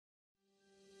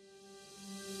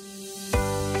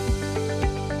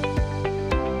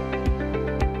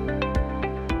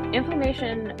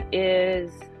Inflammation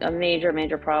is a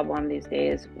major problem these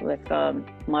days with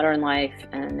modern life,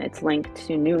 and it's linked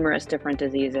to numerous different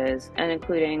diseases, and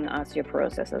including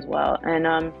osteoporosis as well,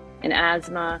 and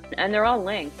asthma, and they're all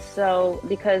linked. So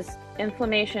because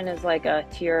inflammation is like a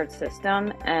tiered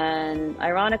system, and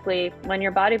ironically, when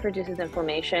your body produces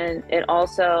inflammation,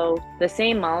 the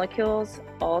same molecules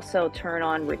also turn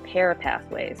on repair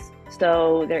pathways.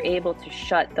 So they're able to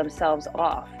shut themselves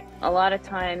off. A lot of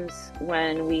times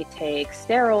when we take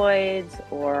steroids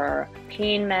or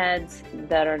pain meds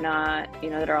that are not,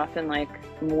 that are often like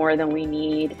more than we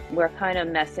need, we're kind of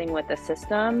messing with the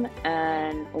system,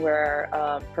 and we're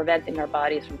preventing our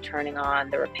bodies from turning on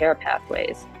the repair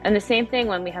pathways. And the same thing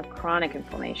when we have chronic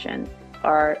inflammation,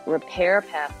 our repair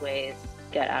pathways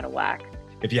get out of whack.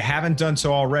 If you haven't done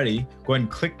so already, go ahead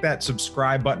and click that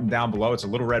subscribe button down below. It's a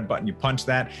little red button. You punch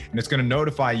that, and it's going to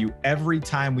notify you every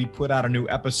time we put out a new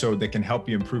episode that can help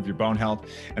you improve your bone health.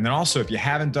 And then also, if you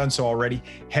haven't done so already,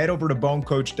 head over to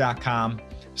bonecoach.com,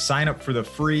 sign up for the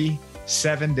free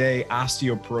 7-day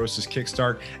osteoporosis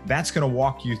kickstart. That's going to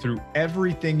walk you through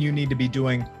everything you need to be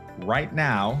doing right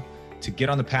now to get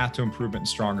on the path to improvement and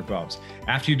stronger bones.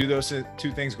 After you do those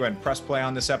two things, go ahead and press play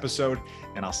on this episode,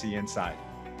 and I'll see you inside.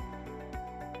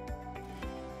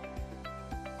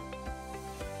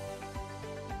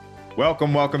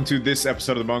 Welcome to this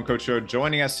episode of the BoneCoach Show.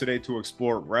 Joining us today to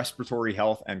explore respiratory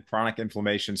health and chronic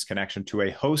inflammation's connection to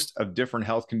a host of different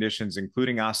health conditions,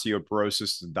 including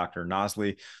osteoporosis, Dr.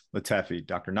 Nazlie Latefi.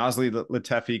 Dr. Nazlie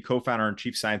Latefi, co-founder and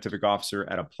chief scientific officer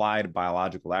at Applied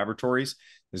Biological Laboratories,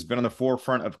 has been on the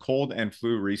forefront of cold and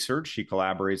flu research. She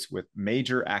collaborates with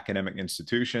major academic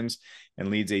institutions and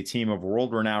leads a team of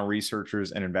world-renowned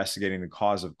researchers in investigating the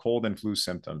cause of cold and flu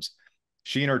symptoms.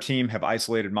 She and her team have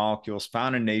isolated molecules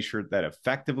found in nature that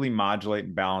effectively modulate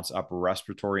and balance upper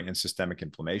respiratory and systemic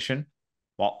inflammation,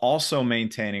 while also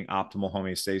maintaining optimal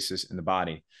homeostasis in the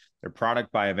body. Their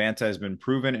product, Biovanta, has been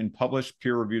proven in published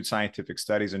peer-reviewed scientific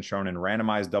studies and shown in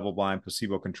randomized double-blind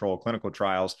placebo-controlled clinical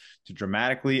trials to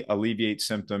dramatically alleviate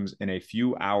symptoms in a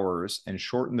few hours and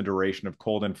shorten the duration of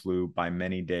cold and flu by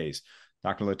many days.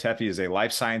 Dr. Latefi is a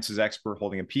life sciences expert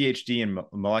holding a PhD in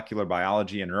molecular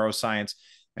biology and neuroscience,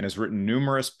 and has written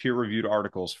numerous peer-reviewed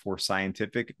articles for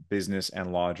scientific, business,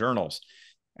 and law journals.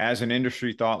 As an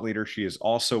industry thought leader, she is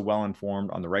also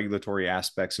well-informed on the regulatory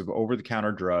aspects of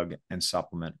over-the-counter drug and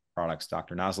supplement products.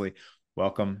 Dr. Nazlie,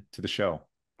 welcome to the show.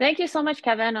 Thank you so much,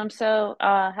 Kevin. I'm so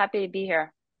happy to be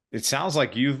here. It sounds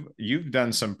like you've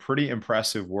done some pretty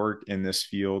impressive work in this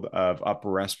field of upper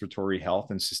respiratory health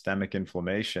and systemic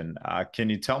inflammation. Can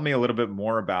you tell me a little bit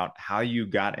more about how you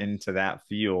got into that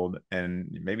field and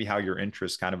maybe how your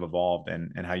interests kind of evolved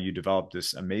and how you developed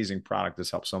this amazing product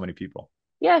that's helped so many people?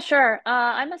 Yeah, sure.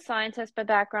 I'm a scientist by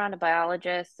background, a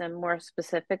biologist, and more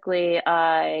specifically,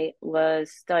 I was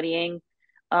studying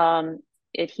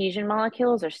adhesion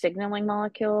molecules or signaling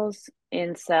molecules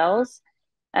in cells.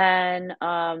 And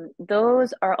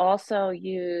those are also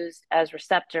used as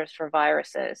receptors for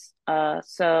viruses.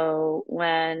 So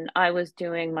when I was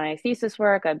doing my thesis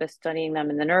work, I was studying them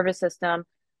in the nervous system,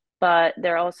 but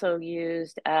they're also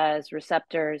used as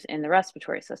receptors in the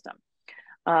respiratory system.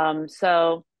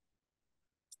 So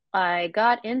I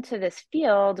got into this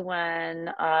field when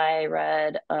I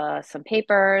read some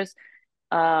papers,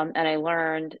 and I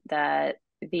learned that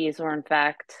these were in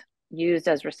fact used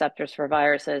as receptors for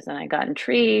viruses, and I got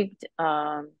intrigued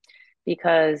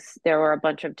because there were a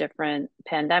bunch of different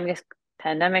pandemics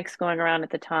going around at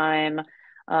the time,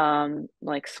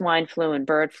 like swine flu and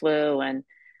bird flu, and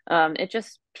it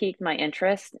just piqued my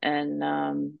interest, and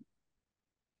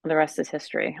the rest is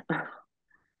history.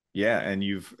 Yeah, and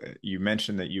you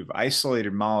mentioned that you've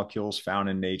isolated molecules found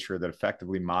in nature that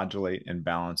effectively modulate and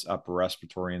balance upper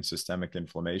respiratory and systemic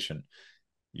inflammation.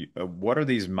 What are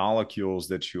these molecules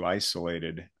that you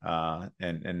isolated,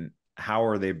 and how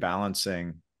are they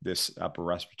balancing this upper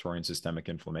respiratory and systemic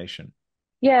inflammation?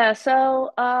 Yeah,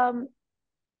 so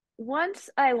once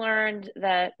I learned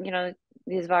that,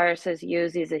 these viruses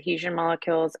use these adhesion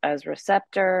molecules as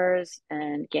receptors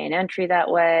and gain entry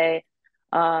that way,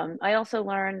 I also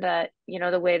learned that,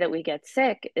 the way that we get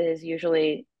sick is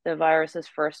usually the viruses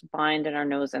first bind in our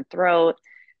nose and throat.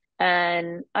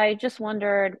 And I just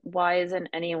wondered, why isn't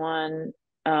anyone,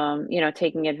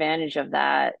 taking advantage of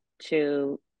that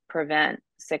to prevent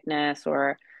sickness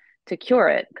or to cure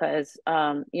it? Because,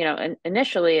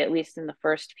 initially, at least in the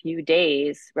first few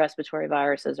days, respiratory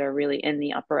viruses are really in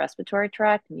the upper respiratory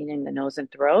tract, meaning the nose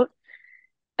and throat.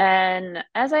 And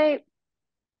as I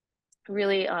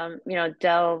really,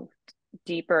 delved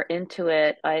deeper into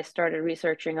it, I started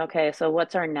researching, okay, so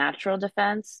what's our natural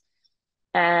defense?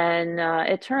 And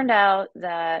it turned out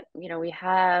that, we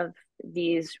have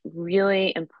these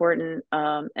really important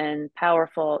and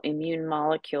powerful immune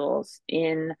molecules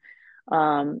in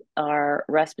our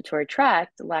respiratory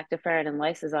tract. Lactoferrin and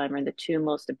lysozyme are the two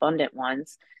most abundant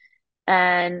ones.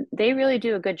 And they really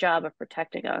do a good job of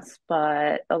protecting us.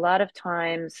 But a lot of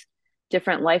times,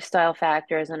 different lifestyle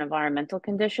factors and environmental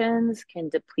conditions can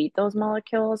deplete those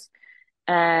molecules.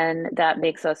 And that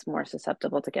makes us more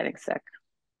susceptible to getting sick.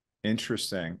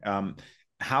 Interesting.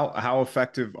 How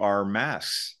effective are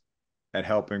masks at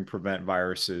helping prevent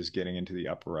viruses getting into the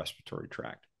upper respiratory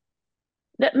tract?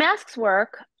 The masks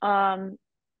work. I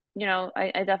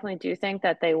definitely do think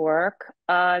that they work.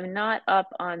 I'm not up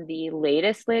on the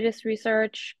latest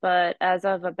research, but as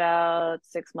of about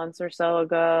 6 months or so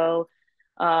ago,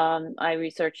 I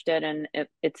researched it and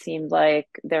it seemed like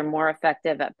they're more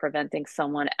effective at preventing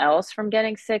someone else from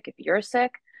getting sick if you're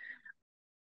sick.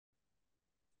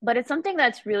 But it's something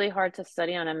that's really hard to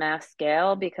study on a mass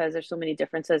scale because there's so many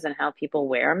differences in how people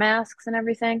wear masks and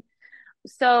everything.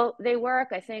 So they work,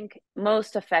 I think,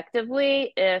 most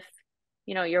effectively if,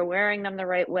 you're wearing them the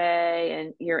right way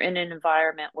and you're in an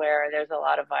environment where there's a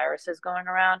lot of viruses going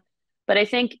around. But I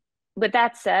think with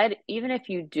that said, even if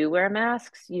you do wear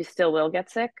masks, you still will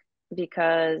get sick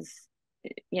because,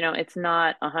 it's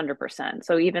not 100%.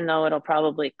 So even though it'll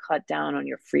probably cut down on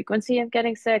your frequency of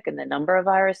getting sick and the number of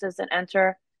viruses that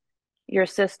enter your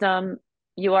system,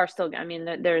 you are still, I mean,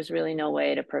 there's really no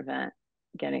way to prevent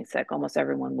getting sick. Almost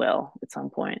everyone will at some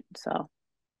point. So,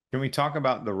 Can we talk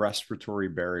about the respiratory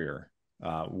barrier?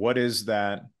 What is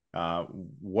that?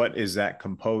 What is that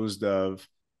composed of?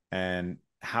 And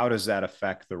how does that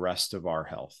affect the rest of our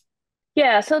health?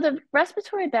 yeah, so the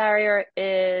respiratory barrier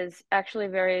is actually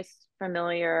very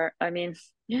familiar. I mean,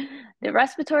 the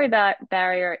respiratory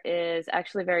barrier is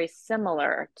actually very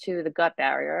similar to the gut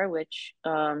barrier, which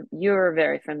you're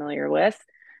very familiar with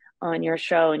on your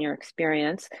show and your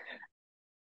experience.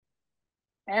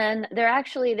 And they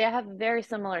have very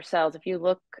similar cells. If you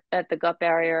look at the gut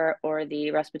barrier or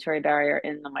the respiratory barrier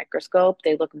in the microscope,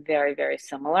 they look very, very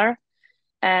similar.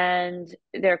 And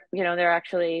they're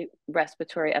actually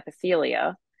respiratory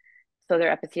epithelia. So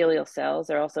they're epithelial cells.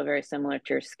 They're also very similar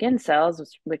to your skin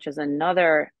cells, which is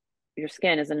your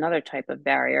skin is another type of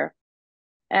barrier.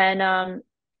 And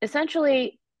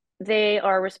essentially, they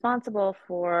are responsible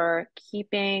for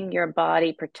keeping your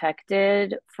body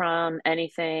protected from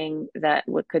anything that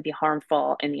could be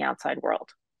harmful in the outside world.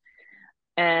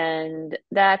 And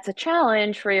that's a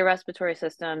challenge for your respiratory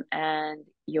system and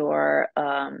your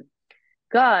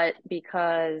gut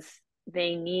because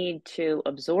they need to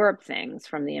absorb things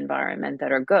from the environment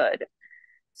that are good.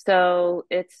 So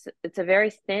it's a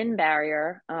very thin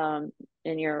barrier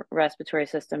in your respiratory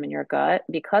system in your gut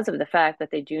because of the fact that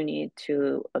they do need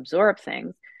to absorb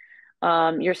things.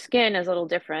 Your skin is a little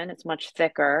different; it's much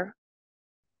thicker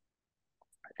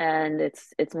and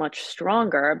it's much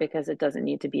stronger because it doesn't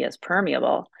need to be as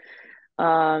permeable.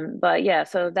 But yeah,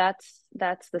 so that's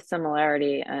the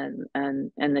similarity and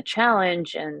the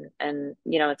challenge and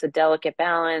it's a delicate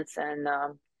balance and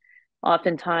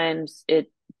oftentimes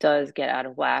it does get out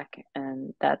of whack,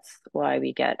 and that's why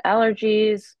we get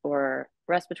allergies or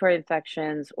respiratory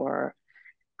infections or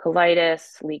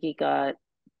colitis, leaky gut,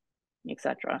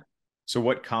 etc. So,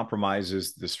 what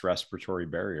compromises this respiratory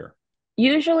barrier?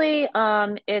 Usually,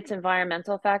 it's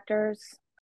environmental factors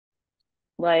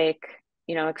like,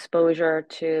 exposure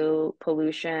to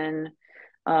pollution,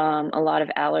 a lot of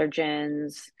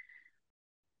allergens,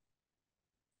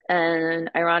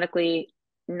 and ironically,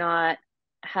 not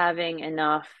having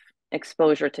enough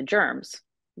exposure to germs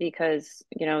because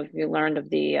you learned of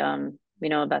the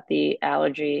about the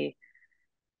allergy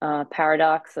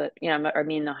paradox that I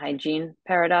mean the hygiene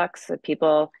paradox that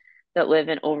people that live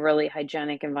in overly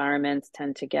hygienic environments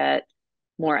tend to get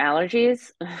more allergies.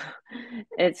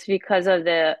 It's because of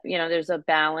there's a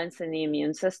balance in the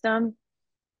immune system,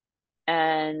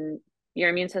 and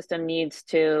your immune system needs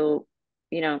to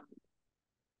you know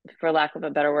for lack of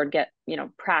a better word, get,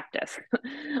 practice. It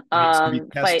needs to be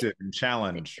Fight. tested and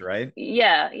challenged, right?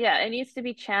 Yeah, it needs to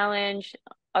be challenged.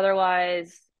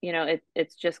 Otherwise,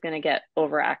 it's just going to get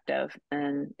overactive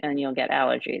and you'll get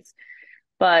allergies.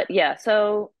 But yeah,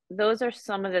 so those are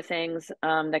some of the things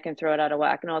that can throw it out of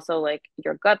whack. And also like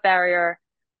your gut barrier,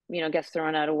 gets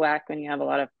thrown out of whack when you have a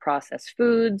lot of processed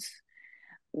foods,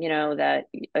 that,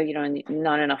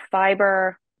 not enough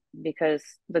fiber because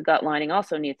the gut lining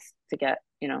also needs to get,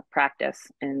 practice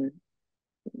in,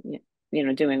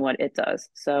 doing what it does.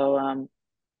 So,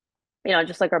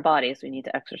 just like our bodies, we need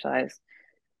to exercise.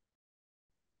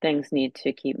 Things need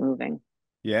to keep moving.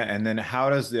 Yeah. And then how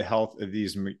does the health of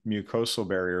these mucosal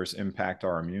barriers impact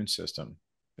our immune system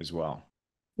as well?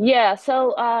 Yeah,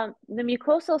 so the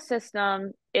mucosal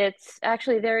system, it's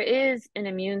actually there is an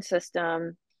immune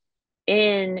system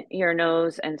in your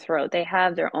nose and throat. They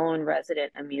have their own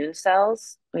resident immune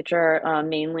cells, which are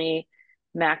mainly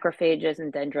macrophages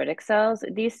and dendritic cells.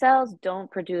 These cells don't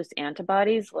produce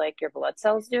antibodies like your blood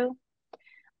cells do,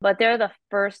 but they're the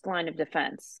first line of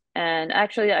defense. And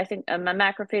actually, I think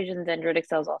macrophages and dendritic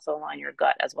cells also line your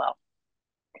gut as well.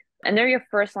 And they're your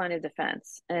first line of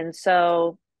defense. And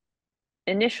so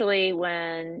initially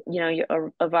when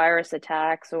a virus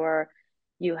attacks or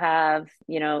you have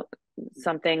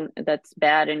something that's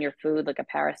bad in your food like a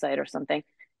parasite or something,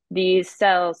 these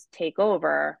cells take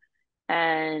over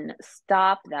and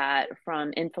stop that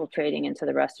from infiltrating into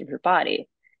the rest of your body.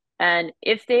 And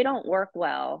if they don't work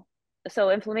well,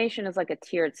 so inflammation is like a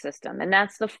tiered system, and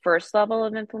that's the first level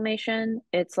of inflammation.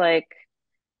 It's like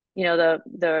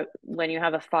the when you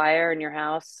have a fire in your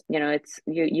house, it's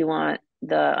you want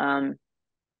to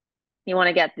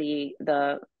get the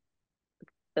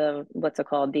what's it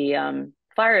called, the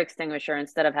fire extinguisher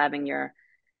instead of having your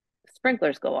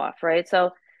sprinklers go off, right?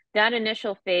 So that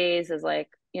initial phase is like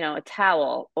a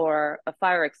towel or a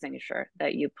fire extinguisher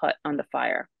that you put on the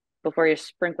fire before your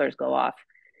sprinklers go off.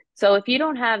 So if you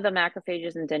don't have the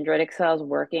macrophages and dendritic cells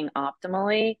working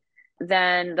optimally,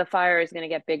 then the fire is going to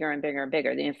get bigger and bigger and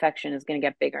bigger. The infection is going to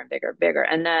get bigger and bigger and bigger,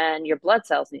 and then your blood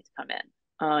cells need to come in.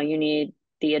 You need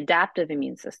the adaptive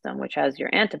immune system, which has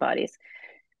your antibodies.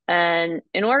 And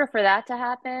in order for that to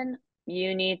happen,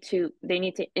 they need to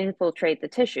infiltrate the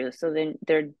tissue. So then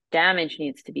their damage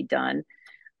needs to be done,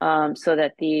 so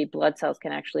that the blood cells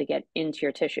can actually get into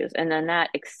your tissues. And then that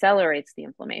accelerates the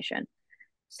inflammation.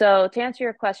 So to answer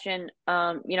your question,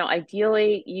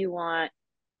 ideally you want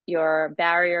your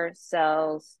barrier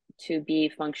cells to be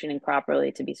functioning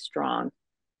properly, to be strong,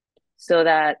 so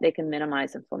that they can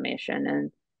minimize inflammation.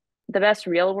 And the best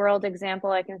real world example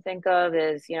I can think of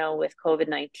is, with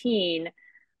COVID-19,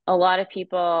 a lot of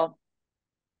people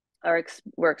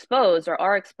were exposed or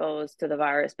are exposed to the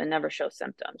virus, but never show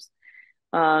symptoms.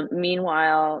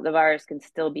 Meanwhile, the virus can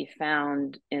still be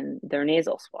found in their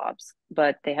nasal swabs,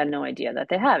 but they had no idea that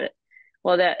they had it.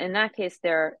 Well, in that case,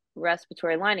 their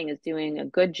respiratory lining is doing a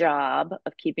good job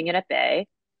of keeping it at bay,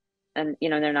 and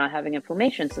they're not having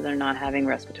inflammation, so they're not having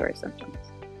respiratory symptoms.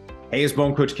 Hey, it's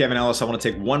Bone Coach Kevin Ellis. I want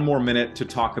to take one more minute to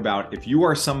talk about if you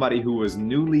are somebody who was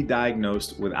newly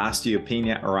diagnosed with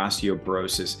osteopenia or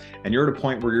osteoporosis, and you're at a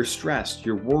point where you're stressed,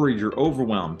 you're worried, you're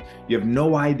overwhelmed, you have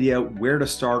no idea where to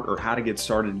start or how to get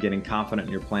started getting confident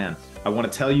in your plan. I want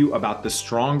to tell you about the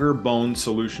Stronger Bone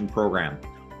Solution Program.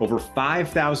 Over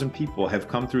 5,000 people have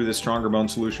come through the Stronger Bone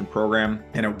Solution Program,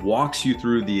 and it walks you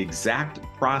through the exact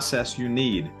process you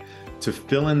need to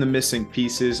fill in the missing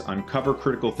pieces, uncover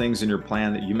critical things in your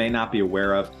plan that you may not be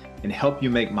aware of, and help you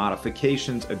make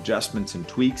modifications, adjustments, and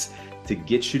tweaks to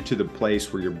get you to the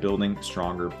place where you're building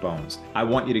stronger bones. I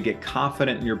want you to get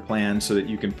confident in your plan so that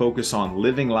you can focus on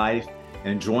living life and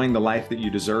enjoying the life that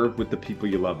you deserve with the people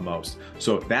you love most.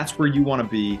 So if that's where you want to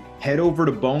be, head over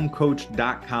to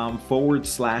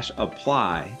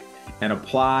bonecoach.com/apply and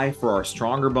apply for our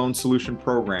Stronger Bone Solution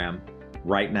Program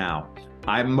right now.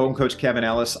 I'm Bone Coach Kevin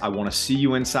Ellis. I want to see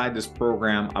you inside this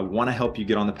program. I want to help you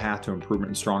get on the path to improvement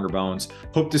and stronger bones.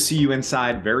 Hope to see you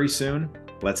inside very soon.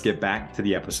 Let's get back to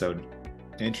the episode.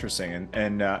 Interesting.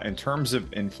 And in terms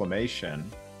of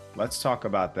inflammation, let's talk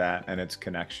about that and its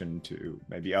connection to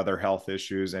maybe other health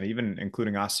issues and even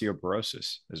including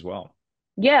osteoporosis as well.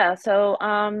 Yeah, so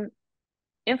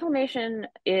inflammation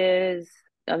is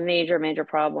a major, major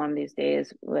problem these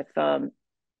days with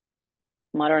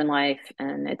modern life,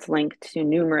 and it's linked to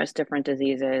numerous different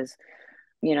diseases.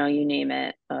 You name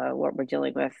it, what we're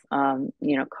dealing with.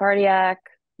 Cardiac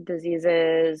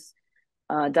diseases,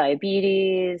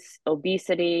 diabetes,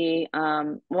 obesity.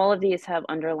 All of these have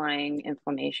underlying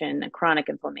inflammation and chronic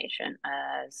inflammation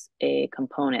as a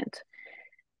component,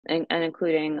 and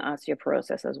including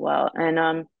osteoporosis as well,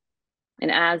 and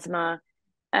asthma,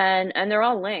 and they're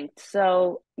all linked.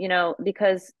 So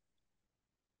because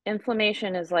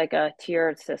inflammation is like a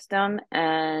tiered system,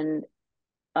 and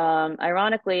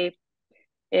ironically,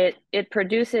 it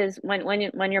produces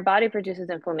when your body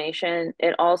produces inflammation,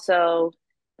 it also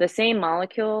the same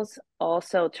molecules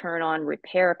also turn on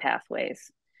repair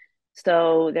pathways,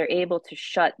 so they're able to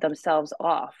shut themselves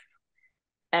off.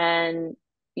 And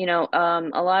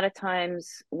a lot of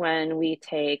times when we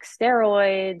take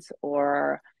steroids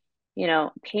or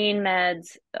pain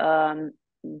meds,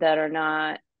 that are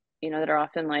not that are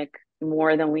often like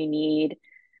more than we need,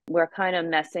 we're kind of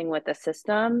messing with the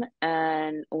system,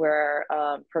 and we're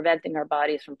preventing our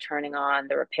bodies from turning on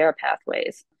the repair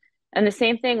pathways. And the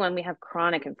same thing when we have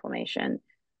chronic inflammation,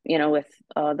 with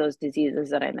those diseases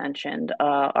that I mentioned,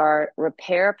 our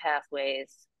repair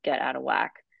pathways get out of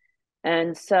whack.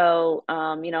 And so,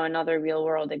 another real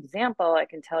world example I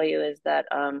can tell you is that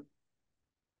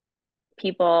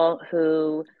people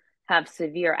who have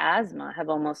severe asthma have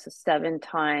almost a 7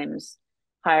 times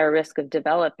higher risk of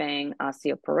developing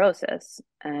osteoporosis.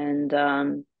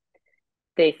 And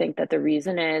they think that the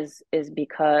reason is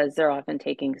because they're often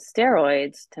taking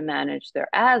steroids to manage their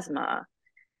asthma.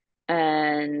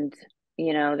 And,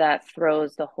 that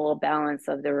throws the whole balance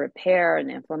of the repair and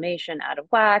the inflammation out of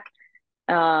whack.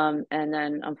 And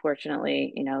then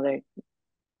unfortunately,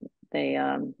 they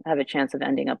have a chance of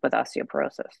ending up with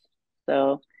osteoporosis.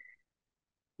 So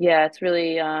yeah, it's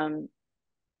really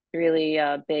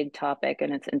a big topic,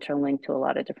 and it's interlinked to a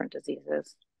lot of different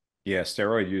diseases. Yeah,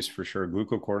 steroid use for sure.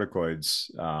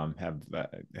 Glucocorticoids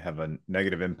have a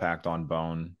negative impact on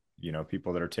bone.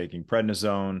 People that are taking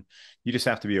prednisone, you just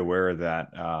have to be aware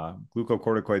that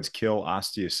glucocorticoids kill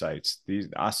osteocytes. These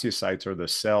osteocytes are the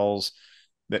cells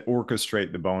that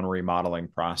orchestrate the bone remodeling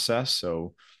process.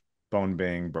 So bone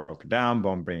being broken down,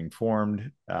 bone being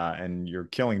formed, and you're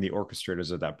killing the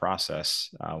orchestrators of that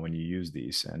process when you use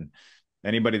these. And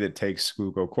anybody that takes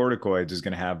glucocorticoids is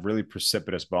going to have really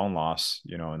precipitous bone loss,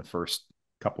 in the first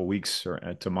couple weeks or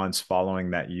to months following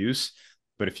that use.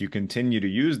 But if you continue to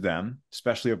use them,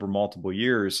 especially over multiple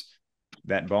years,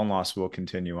 that bone loss will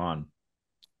continue on.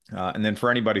 And then for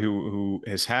anybody who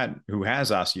has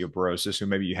osteoporosis, who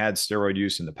maybe you had steroid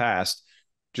use in the past,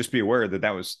 just be aware that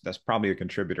that's probably a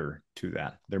contributor to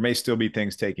that. There may still be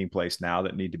things taking place now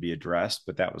that need to be addressed,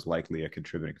 but that was likely a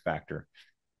contributing factor.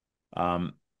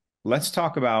 Let's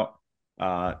talk about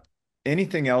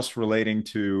anything else relating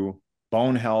to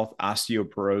bone health,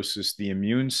 osteoporosis, the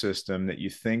immune system that you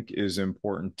think is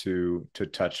important to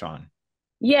touch on.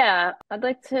 Yeah, I'd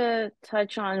like to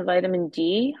touch on vitamin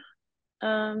D,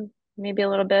 maybe a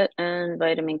little bit, and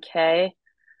vitamin K.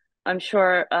 I'm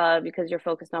sure because you're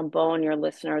focused on bone, your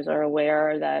listeners are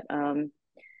aware that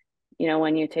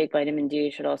when you take vitamin D,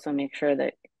 you should also make sure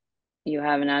that you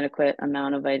have an adequate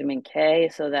amount of vitamin K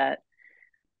so that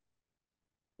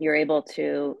you're able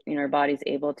to, your body's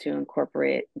able to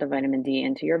incorporate the vitamin D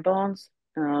into your bones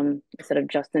instead of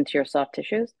just into your soft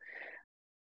tissues.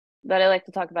 But I like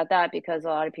to talk about that because a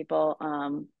lot of people,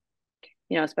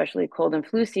 especially cold and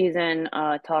flu season,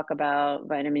 talk about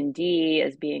vitamin D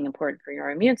as being important for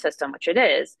your immune system, which it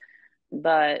is.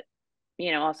 But,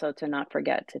 also to not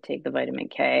forget to take the vitamin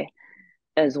K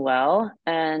as well.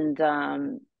 And, not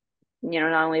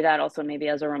only that, also maybe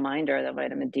as a reminder that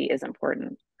vitamin D is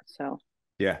important. So.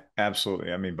 Yeah,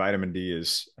 absolutely. I mean, vitamin D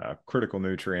is a critical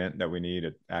nutrient that we need.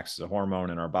 It acts as a hormone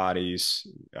in our bodies.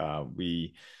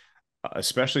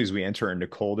 Especially as we enter into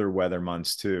colder weather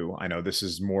months too. I know this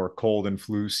is more cold and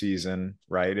flu season,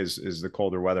 right? Is the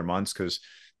colder weather months because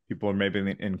people are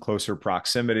maybe in closer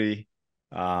proximity,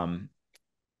 and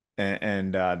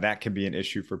that can be an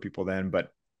issue for people then.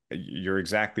 But you're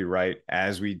exactly right.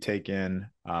 As we take in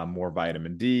more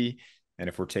vitamin D, and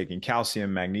if we're taking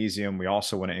calcium, magnesium, we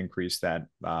also want to increase that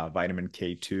vitamin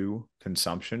K2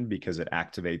 consumption because it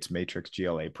activates matrix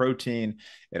GLA protein,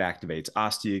 it activates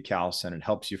osteocalcin, it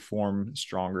helps you form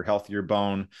stronger, healthier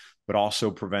bone, but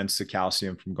also prevents the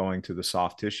calcium from going to the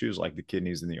soft tissues like the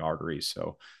kidneys and the arteries.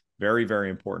 So very, very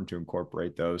important to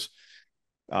incorporate those.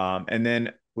 And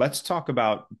then let's talk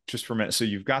about just for a minute. So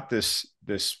you've got this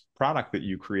product that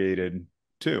you created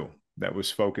too that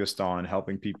was focused on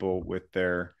helping people with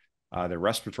their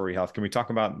respiratory health. Can we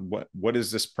talk about what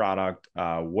is this product?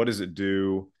 What does it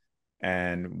do?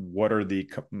 And what are the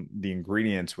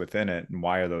ingredients within it, and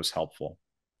why are those helpful?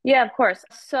 Yeah, of course.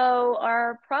 So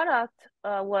our product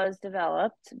was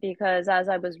developed because as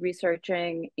I was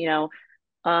researching,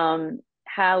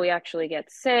 how we actually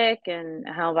get sick and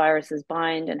how viruses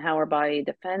bind and how our body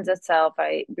defends itself,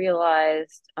 I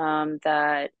realized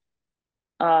that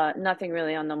nothing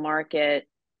really on the market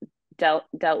dealt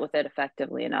with it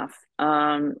effectively enough.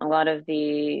 A lot of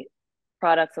the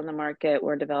products on the market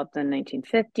were developed in the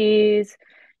 1950s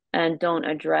and don't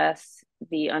address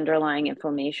the underlying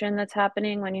inflammation that's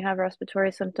happening when you have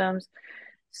respiratory symptoms.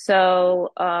 So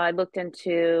I looked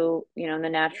into, the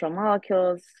natural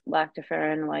molecules,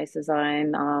 lactoferrin,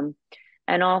 lysozyme,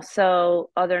 and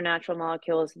also other natural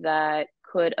molecules that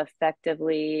could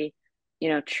effectively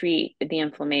treat the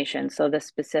inflammation, so the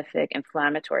specific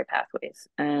inflammatory pathways.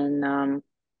 And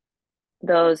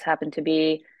those happen to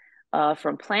be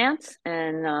from plants.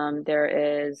 And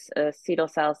there is acetyl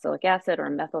salicylic acid or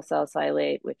methyl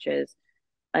salicylate, which is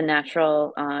a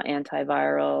natural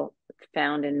antiviral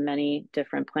found in many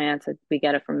different plants. We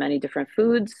get it from many different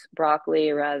foods,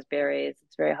 broccoli, raspberries.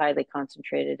 It's very highly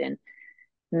concentrated in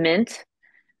mint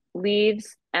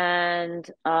leaves. And,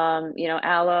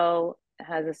 aloe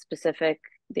has a specific,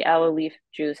 the aloe leaf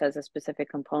juice has a specific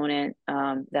component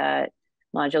that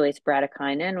modulates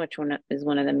bradykinin, which is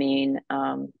one of the main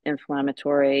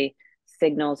inflammatory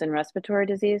signals in respiratory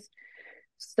disease.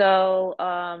 So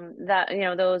that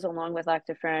those along with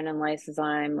lactoferrin and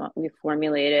lysozyme, we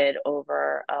formulated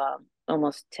over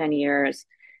almost 10 years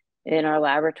in our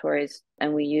laboratories,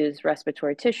 and we use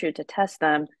respiratory tissue to test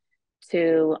them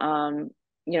to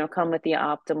come with the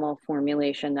optimal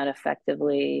formulation that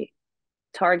effectively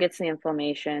targets the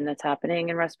inflammation that's happening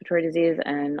in respiratory disease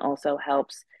and also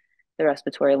helps the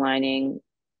respiratory lining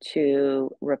to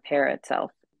repair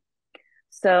itself.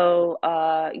 So,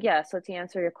 so to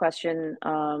answer your question,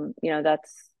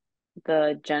 that's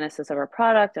the genesis of our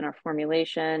product and our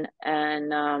formulation.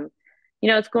 And,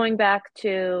 it's going back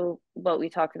to what we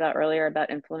talked about earlier about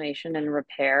inflammation and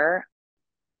repair.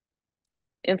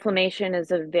 Inflammation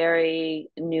is a very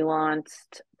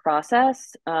nuanced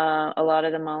process. A lot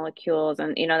of the molecules,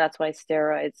 and, that's why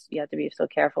steroids, you have to be so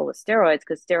careful with steroids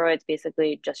because steroids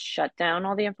basically just shut down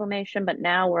all the inflammation. But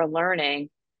now we're learning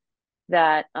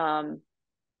that,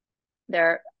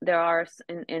 there are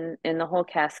in the whole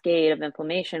cascade of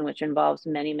inflammation, which involves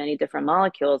many different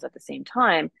molecules at the same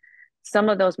time, some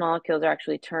of those molecules are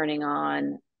actually turning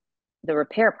on the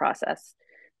repair process.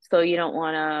 So you don't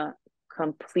want to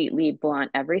completely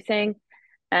blunt everything.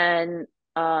 And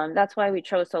that's why we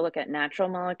chose to look at natural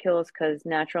molecules, because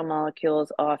natural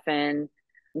molecules often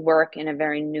work in a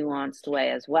very nuanced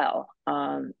way as well.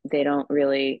 They don't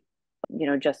really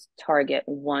just target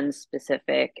one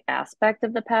specific aspect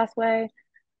of the pathway.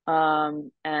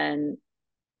 And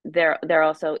they're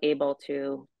also able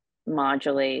to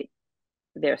modulate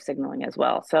their signaling as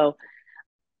well. So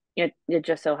it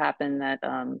just so happened that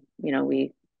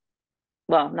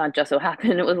not just so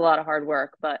happened, it was a lot of hard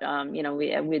work, but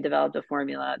we developed a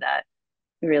formula that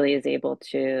really is able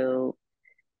to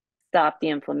stop the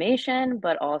inflammation,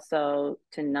 but also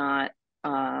to not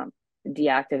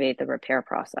deactivate the repair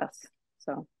process.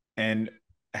 So, and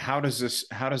how does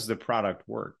the product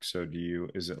work? So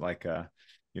is it like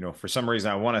for some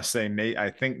reason I want to say,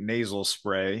 I think nasal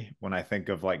spray when I think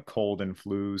of like cold and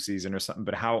flu season or something,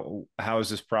 but how is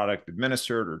this product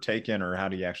administered or taken, or how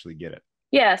do you actually get it?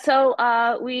 Yeah, so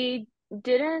we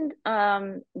didn't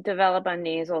develop a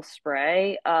nasal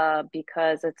spray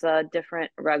because it's a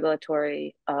different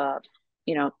regulatory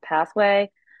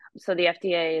pathway. So the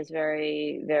FDA is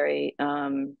very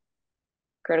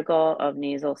critical of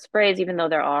nasal sprays, even though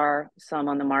there are some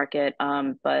on the market.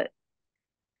 But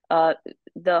uh,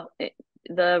 the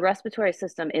the respiratory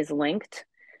system is linked.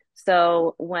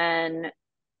 So when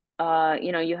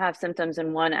you have symptoms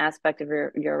in one aspect of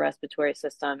your respiratory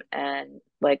system, and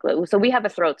so we have a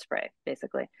throat spray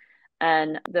basically,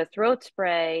 and the throat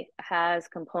spray has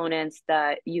components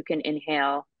that you can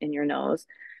inhale in your nose,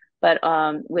 but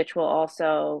which will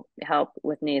also help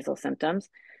with nasal symptoms.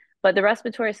 But the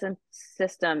respiratory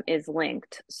system is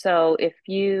linked. So if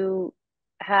you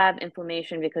have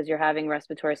inflammation because you're having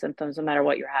respiratory symptoms, no matter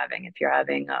what you're having, if you're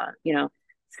having,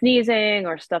 sneezing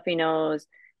or stuffy nose,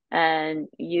 and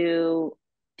you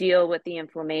deal with the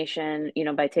inflammation,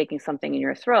 by taking something in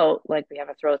your throat, like we have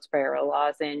a throat spray or a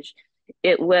lozenge,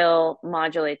 it will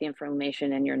modulate the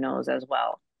inflammation in your nose as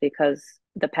well because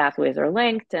the pathways are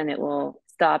linked, and it will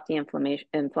stop the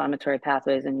inflammatory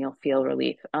pathways, and you'll feel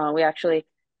relief. We actually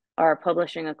are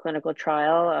publishing a clinical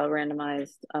trial, a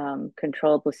randomized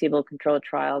placebo-controlled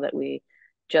trial that we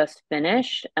just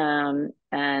finished. And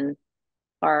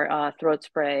our throat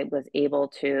spray was able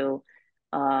to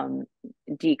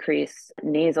decrease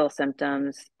nasal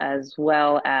symptoms as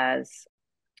well as,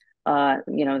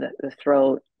 the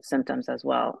throat symptoms as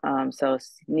well. So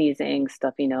sneezing,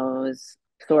 stuffy nose,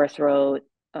 sore throat,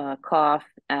 cough,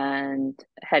 and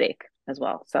headache as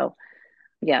well. So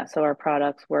yeah, so our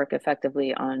products work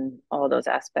effectively on all those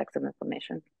aspects of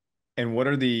inflammation. And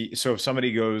so if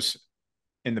somebody goes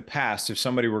in the past, if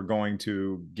somebody were going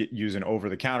to use an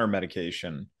over-the-counter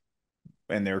medication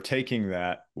and they're taking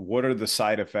that, what are the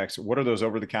side effects? What are those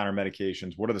over-the-counter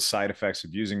medications? What are the side effects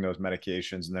of using those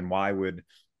medications? And then why would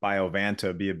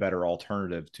Biovanta be a better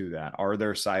alternative to that? Are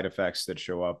there side effects that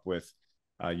show up with,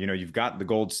 you've got the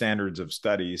gold standards of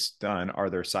studies done. Are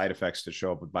there side effects that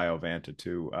show up with Biovanta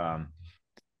too?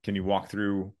 Can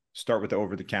you start with the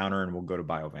over-the-counter, and we'll go to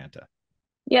Biovanta?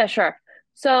 Yeah, sure.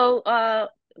 So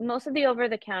most of the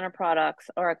over-the-counter products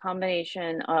are a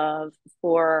combination of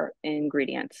four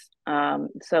ingredients.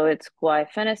 So it's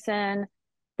guaifenesin,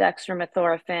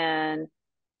 dextromethorphan,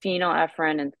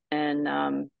 phenylephrine,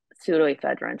 and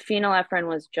pseudoephedrine. Phenylephrine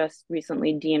was just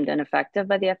recently deemed ineffective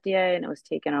by the FDA, and it was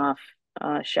taken off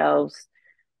shelves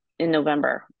in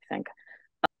November, I think.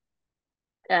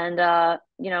 And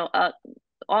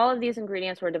all of these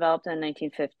ingredients were developed in the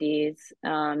 1950s.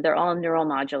 They're all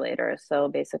neuromodulators. So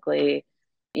basically,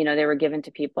 they were given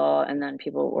to people, and then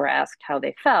people were asked how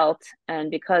they felt. And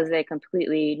because they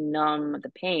completely numb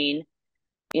the pain,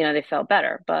 they felt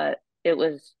better. But it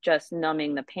was just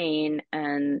numbing the pain,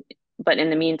 but in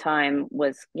the meantime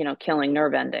was, killing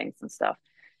nerve endings and stuff.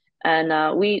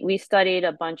 And we studied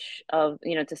a bunch of,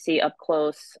 to see up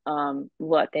close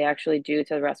what they actually do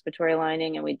to the respiratory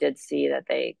lining, and we did see that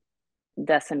they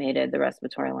decimated the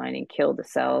respiratory lining, killed the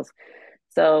cells.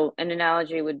 So an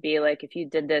analogy would be like if you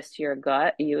did this to your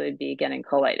gut, you would be getting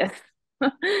colitis.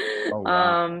 Oh,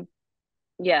 wow. um,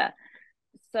 yeah.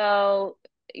 So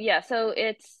so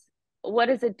it's what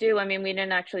does it do? I mean, we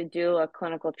didn't actually do a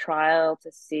clinical trial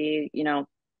to see,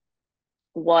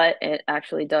 what it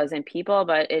actually does in people,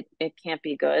 but it can't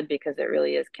be good because it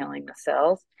really is killing the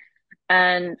cells.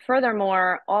 And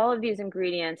furthermore, all of these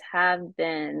ingredients have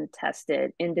been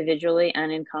tested individually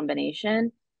and in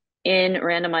combination in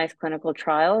randomized clinical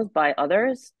trials by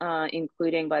others,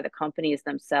 including by the companies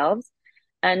themselves.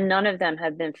 And none of them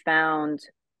have been found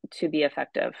to be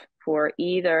effective for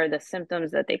either the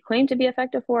symptoms that they claim to be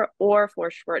effective for or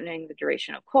for shortening the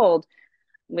duration of cold,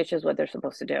 which is what they're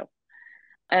supposed to do.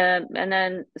 And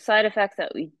then side effects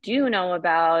that we do know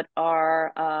about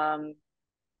are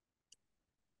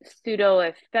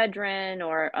pseudoephedrine,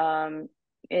 or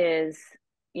is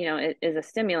is a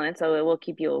stimulant, so it will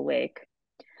keep you awake.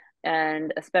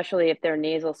 And especially if they're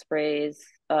nasal sprays,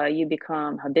 you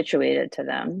become habituated to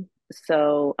them.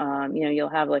 So you'll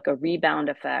have like a rebound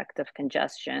effect of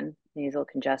congestion, nasal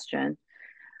congestion.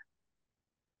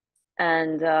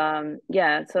 And and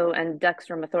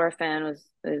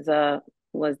dextromethorphan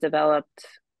was developed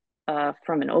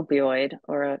from an opioid,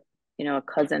 or a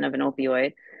cousin of an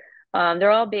opioid.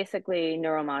 They're all basically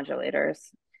neuromodulators.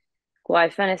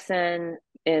 Guaifenesin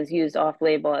is used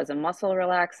off-label as a muscle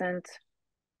relaxant.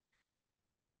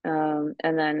 And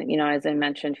then, as I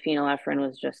mentioned, phenylephrine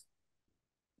was just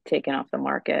taken off the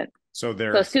market. So So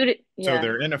they're suited, so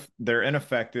yeah, they're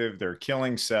ineffective. They're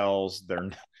killing cells.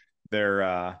 They're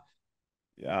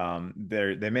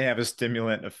they may have a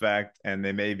stimulant effect, and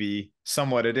they may be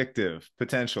somewhat addictive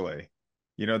potentially.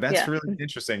 That's yeah. really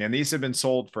interesting. And these have been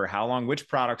sold for how long? Which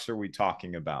products are we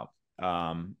talking about?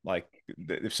 Like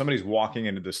if somebody's walking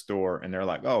into the store and they're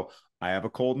like, "Oh, I have a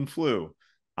cold and flu.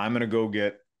 I'm going to go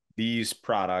get these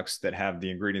products that have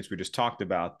the ingredients we just talked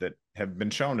about that have been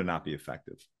shown to not be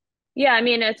effective." Yeah, I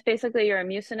mean, it's basically your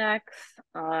Mucinex,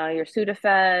 your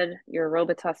Sudafed, your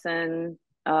Robitussin.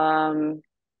 Um,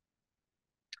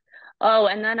 oh,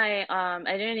 and then I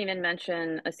didn't even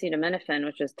mention acetaminophen,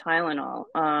 which is Tylenol.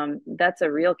 That's a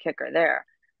real kicker there.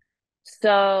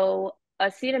 So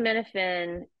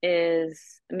acetaminophen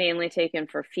is mainly taken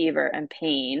for fever and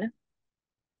pain.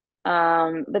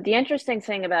 But the interesting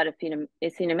thing about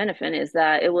acetaminophen is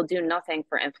that it will do nothing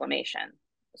for inflammation.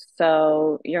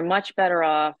 So you're much better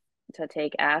off to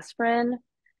take aspirin,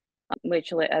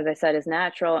 which, as I said, is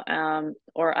natural,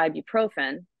 or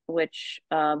ibuprofen, which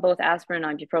both aspirin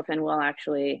and ibuprofen will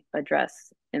actually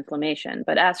address inflammation.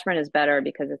 But aspirin is better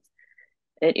because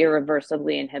it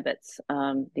irreversibly inhibits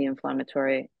the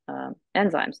inflammatory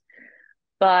enzymes.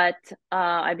 But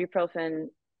ibuprofen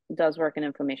does work in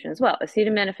inflammation as well.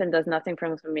 Acetaminophen does nothing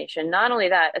for inflammation. Not only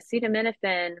that,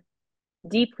 acetaminophen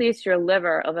depletes your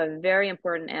liver of a very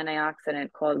important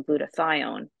antioxidant called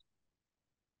glutathione,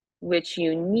 which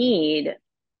you need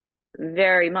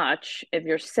very much if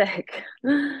you're sick.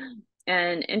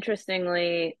 And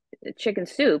interestingly, chicken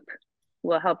soup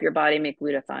will help your body make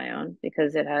glutathione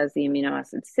because it has the amino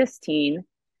acid cysteine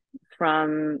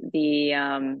from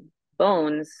the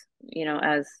bones,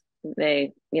 as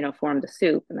they, form the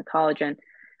soup and the collagen.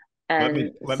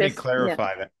 And Let me yeah,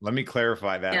 clarify that. Let me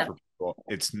clarify that yeah, for people.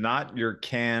 It's not your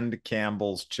canned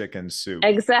Campbell's chicken soup.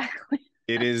 exactly.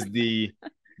 It is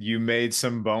you made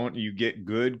some bone, you get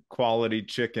good quality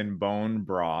chicken bone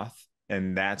broth,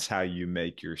 and that's how you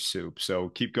make your soup. So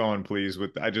keep going, please.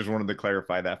 I just wanted to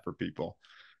clarify that for people.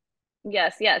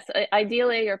 Yes, yes.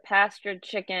 Ideally, your pastured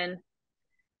chicken,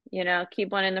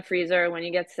 keep one in the freezer when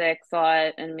you get sick, thaw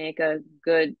it, and make a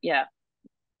good,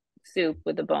 soup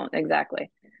with the bone.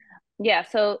 Exactly. Yeah,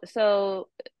 so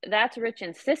that's rich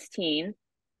in cysteine,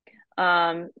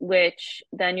 which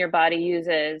then your body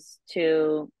uses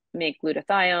to make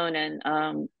glutathione.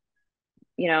 And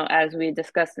as we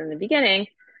discussed in the beginning,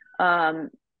 um,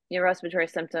 your respiratory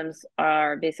symptoms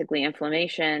are basically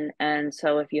inflammation, and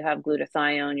so if you have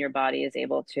glutathione, your body is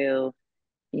able to,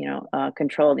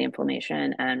 control the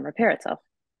inflammation and repair itself.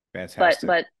 But Fantastic.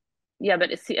 but yeah, but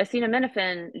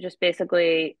acetaminophen just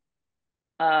basically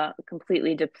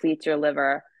completely depletes your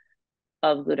liver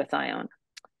of glutathione.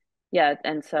 Yeah,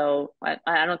 and so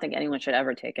I don't think anyone should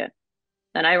ever take it.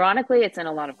 And ironically, it's in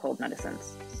a lot of cold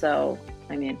medicines. So,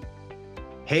 I mean,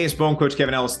 Hey, it's Bone Coach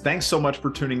Kevin Ellis. Thanks so much for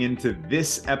tuning into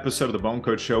this episode of the Bone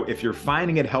Coach Show. If you're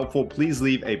finding it helpful, please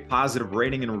leave a positive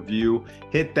rating and review.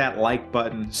 Hit that like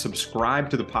button, subscribe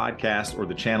to the podcast or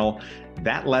the channel.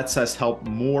 That lets us help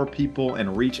more people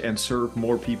and reach and serve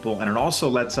more people. And it also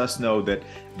lets us know that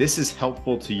this is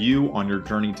helpful to you on your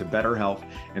journey to better health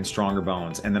and stronger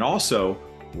bones. And then also,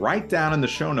 right down in the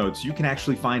show notes, you can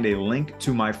actually find a link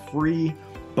to my free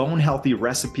Bone Healthy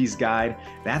Recipes Guide.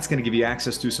 That's going to give you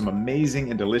access to some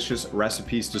amazing and delicious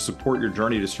recipes to support your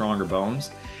journey to stronger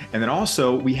bones. And then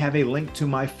also, we have a link to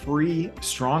my free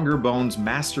Stronger Bones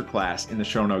Masterclass in the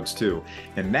show notes too.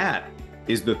 And that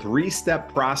is the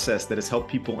 3-step process that has helped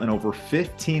people in over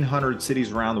 1,500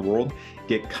 cities around the world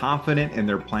get confident in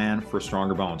their plan for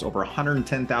stronger bones. Over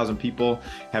 110,000 people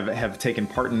have taken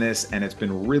part in this, and it's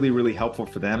been really, really helpful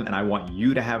for them. And I want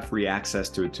you to have free access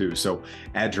to it too. So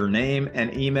add your name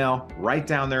and email right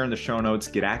down there in the show notes,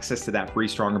 get access to that free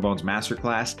Stronger Bones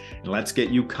Masterclass, and let's get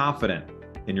you confident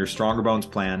in your Stronger Bones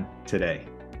plan today.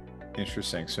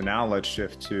 Interesting. So now let's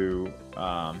shift to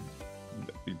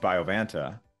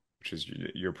Biovanta, which is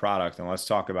your product. And let's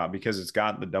talk about, because it's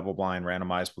got the double-blind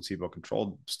randomized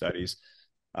placebo-controlled studies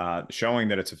showing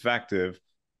that it's effective.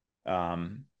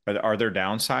 But are there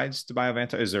downsides to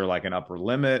Biovanta? Is there like an upper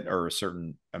limit or a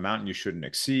certain amount you shouldn't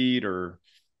exceed, or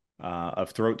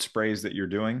of throat sprays that you're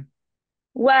doing?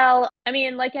 well, I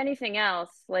mean, like anything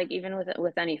else, like even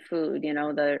with any food,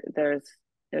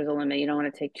 there's a limit. You don't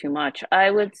want to take too much. I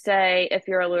would say if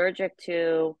you're allergic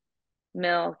to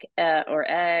milk or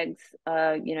eggs,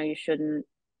 you shouldn't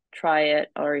try it,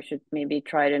 or you should maybe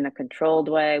try it in a controlled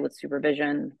way with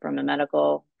supervision from a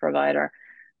medical provider.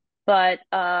 But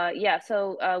yeah,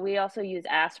 so we also use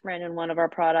aspirin in one of our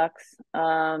products.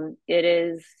 It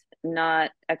is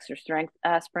not extra strength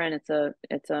aspirin;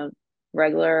 it's a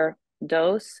regular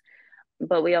dose.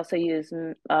 But we also use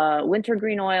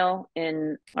wintergreen oil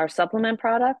in our supplement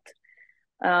product,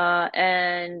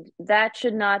 and that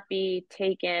should not be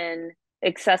taken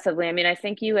excessively. I mean, I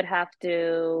think you would have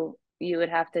to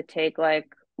take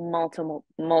like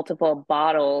multiple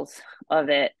bottles of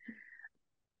it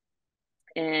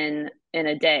in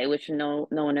a day, which no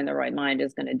one in their right mind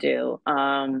is going to do.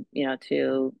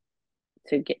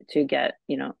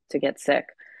 To get sick.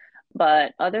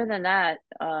 But other than that,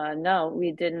 no,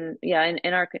 we didn't. Yeah,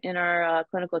 in our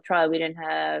clinical trial, we didn't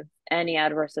have any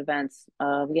adverse events.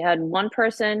 We had one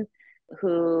person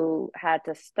who had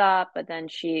to stop, but then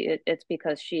it's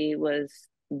because she was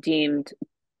deemed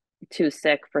too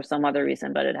sick for some other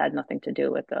reason, but it had nothing to do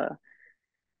with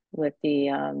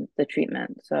the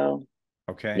treatment. So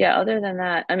Okay. yeah, other than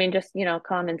that, I mean, just,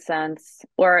 common sense.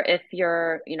 Or if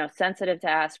you're, sensitive to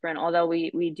aspirin, although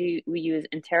we use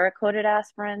enteric-coated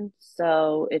aspirin,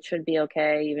 so it should be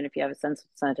okay even if you have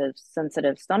a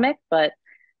sensitive stomach. But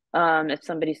if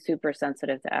somebody's super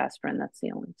sensitive to aspirin, that's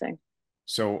the only thing.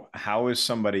 So how is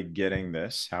somebody getting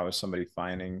this? How is somebody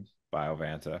finding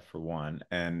Biovanta, for one?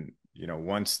 And,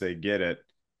 once they get it,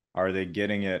 are they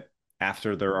getting it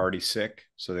after they're already sick?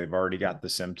 So they've already got the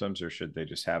symptoms, or should they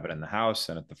just have it in the house,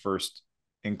 and at the first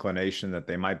inclination that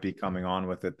they might be coming on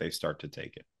with it, they start to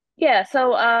take it? Yeah,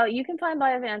 so you can find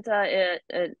Biovanta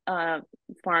at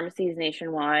pharmacies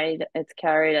nationwide. It's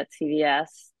carried at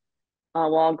CVS,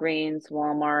 Walgreens,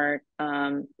 Walmart.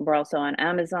 We're also on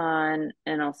Amazon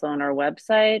and also on our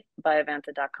website,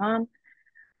 biovanta.com.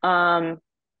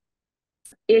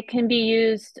 It can be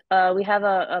used, we have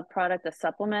a product, a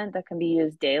supplement that can be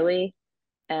used daily.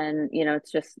 And,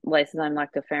 it's just lysozyme,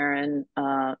 lactoferrin,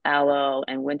 aloe,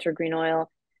 and wintergreen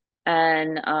oil.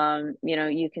 And,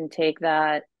 you can take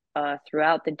that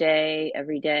throughout the day,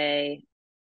 every day,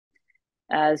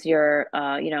 as you're,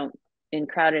 in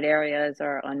crowded areas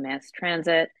or on mass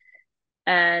transit.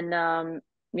 And,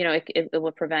 it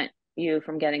will prevent you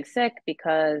from getting sick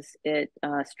because it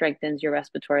strengthens your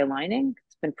respiratory lining.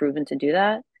 It's been proven to do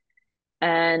that.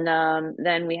 And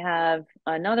then we have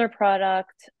another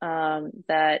product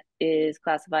that is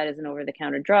classified as an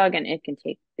over-the-counter drug, and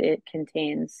it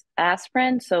contains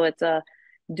aspirin. So it's a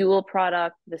dual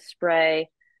product, the spray,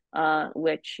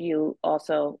 which you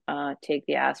also take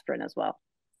the aspirin as well.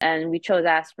 And we chose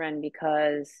aspirin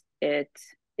because it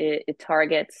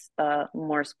targets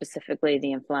more specifically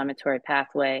the inflammatory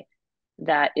pathway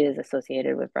that is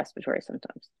associated with respiratory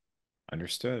symptoms.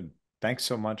 Understood. Thanks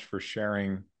so much for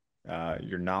sharing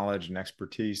your knowledge and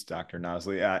expertise, Dr.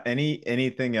 Nazlie.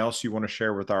 Anything else you want to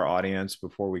share with our audience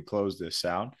before we close this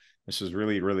out? This is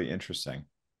really, really interesting.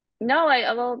 No,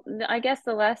 well, I guess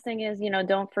the last thing is,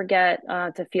 don't forget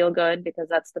to feel good, because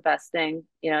that's the best thing,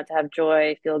 to have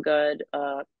joy, feel good,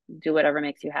 do whatever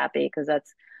makes you happy, because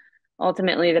that's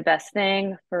ultimately the best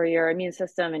thing for your immune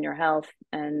system and your health.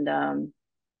 And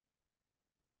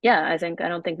yeah, I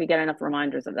don't think we get enough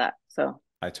reminders of that. So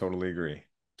I totally agree.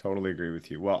 Totally agree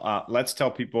with you. Well, let's tell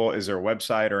people, is there a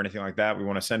website or anything like that we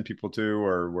want to send people to,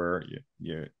 or where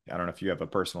I don't know if you have a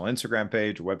personal Instagram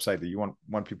page, a website that you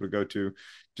want people to go to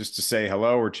just to say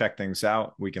hello or check things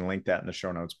out. We can link that in the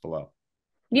show notes below.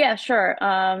 yeah, sure.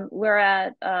 We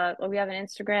have an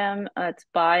Instagram. It's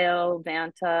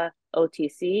BioVanta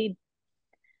OTC,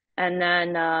 and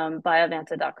then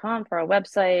biovanta.com for our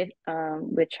website,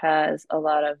 which has a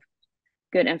lot of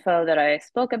good info that I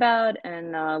spoke about,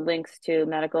 and links to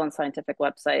medical and scientific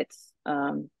websites,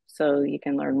 so you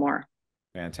can learn more.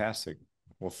 Fantastic.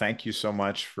 Well, thank you so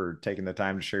much for taking the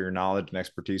time to share your knowledge and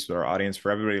expertise with our audience.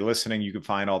 For everybody listening, you can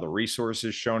find all the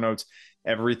resources, show notes,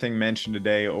 everything mentioned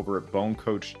today over at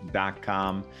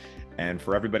bonecoach.com. And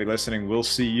for everybody listening, we'll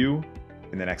see you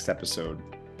in the next episode.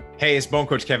 Hey, it's Bone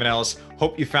Coach Kevin Ellis.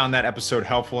 Hope you found that episode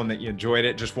helpful and that you enjoyed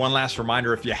it. Just one last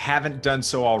reminder, if you haven't done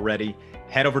so already,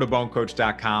 head over to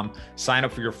bonecoach.com, sign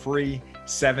up for your free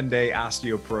 7-day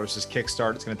osteoporosis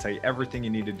kickstart. It's going to tell you everything you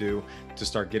need to do to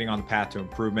start getting on the path to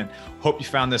improvement. Hope you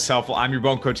found this helpful. I'm your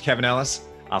Bone Coach, Kevin Ellis.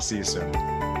 I'll see you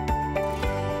soon.